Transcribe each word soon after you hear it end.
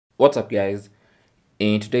What's up guys?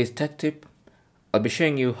 In today's tech tip, I'll be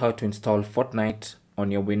showing you how to install Fortnite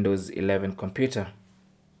on your Windows 11 computer.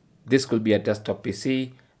 This could be a desktop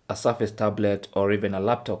PC, a Surface tablet, or even a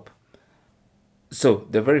laptop. So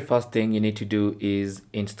the very first thing you need to do is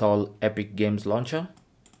install Epic Games Launcher.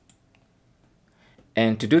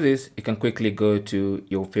 And to do this, you can quickly go to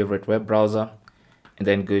your favorite web browser and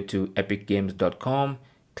then go to epicgames.com,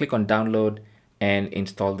 click on download and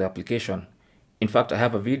install the application. In fact, I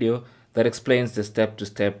have a video that explains the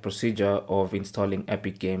step-to-step procedure of installing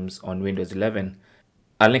Epic Games on Windows 11.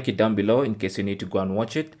 I'll link it down below in case you need to go and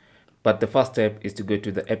watch it. But the first step is to go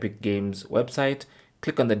to the Epic Games website,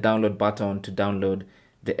 click on the download button to download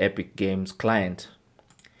the Epic Games client.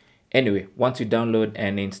 Anyway, once you download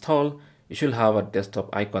and install, you should have a desktop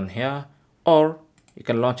icon here, or you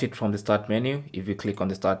can launch it from the start menu if you click on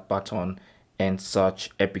the start button and search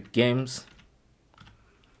Epic Games.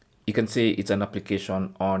 You can see it's an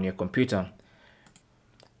application on your computer.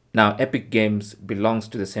 Now, Epic Games belongs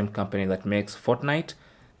to the same company that makes Fortnite.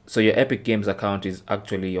 So your Epic Games account is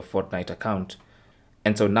actually your Fortnite account.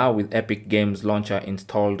 And so now with Epic Games Launcher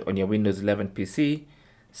installed on your Windows 11 PC,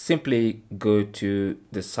 simply go to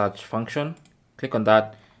the search function, click on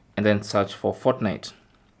that, and then search for Fortnite.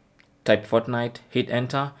 Type Fortnite, hit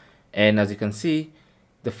enter, and as you can see,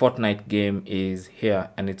 the Fortnite game is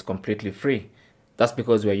here and it's completely free. That's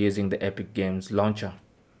because we're using the Epic Games Launcher.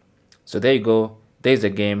 So there you go, there's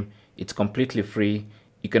a game, it's completely free.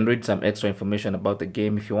 You can read some extra information about the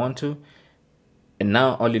game if you want to. And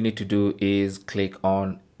now all you need to do is click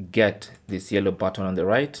on get, this yellow button on the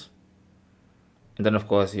right. And then of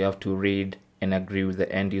course you have to read and agree with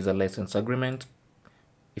the end user license agreement.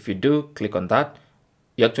 If you do, click on that.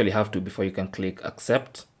 You actually have to before you can click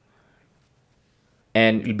accept.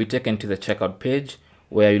 And you'll be taken to the checkout page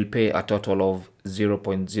where you'll pay a total of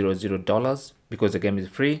 $0.00 because the game is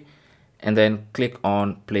free, and then click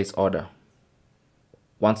on place order.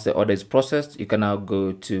 Once the order is processed, you can now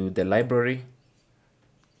go to the library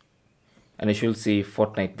and you should see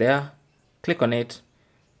Fortnite there. Click on it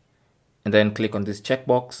and then click on this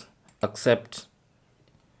checkbox, accept,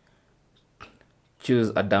 choose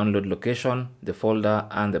a download location, the folder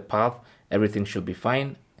and the path. Everything should be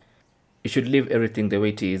fine. You should leave everything the way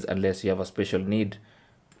it is unless you have a special need,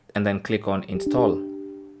 and then click on install.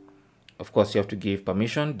 Of course, you have to give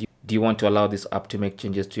permission. Do you want to allow this app to make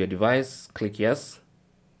changes to your device? Click yes.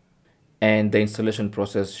 And the installation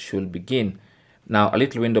process should begin. Now, a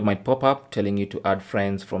little window might pop up telling you to add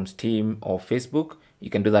friends from Steam or Facebook. You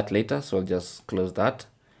can do that later, so I'll just close that.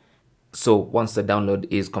 So once the download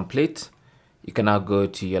is complete, you can now go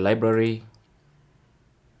to your library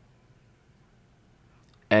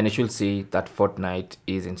and you should see that Fortnite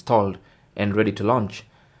is installed and ready to launch.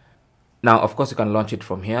 Now, of course, you can launch it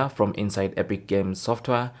from here, from inside Epic Games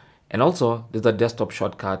software. And also, there's a desktop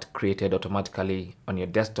shortcut created automatically on your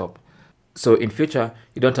desktop. So in future,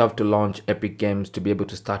 you don't have to launch Epic Games to be able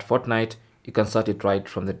to start Fortnite. You can start it right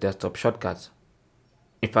from the desktop shortcuts.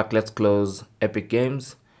 In fact, let's close Epic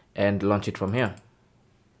Games and launch it from here.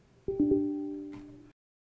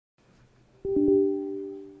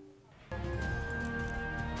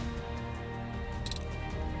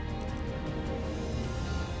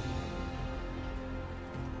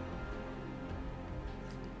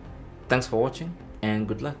 Thanks for watching and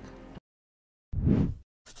good luck.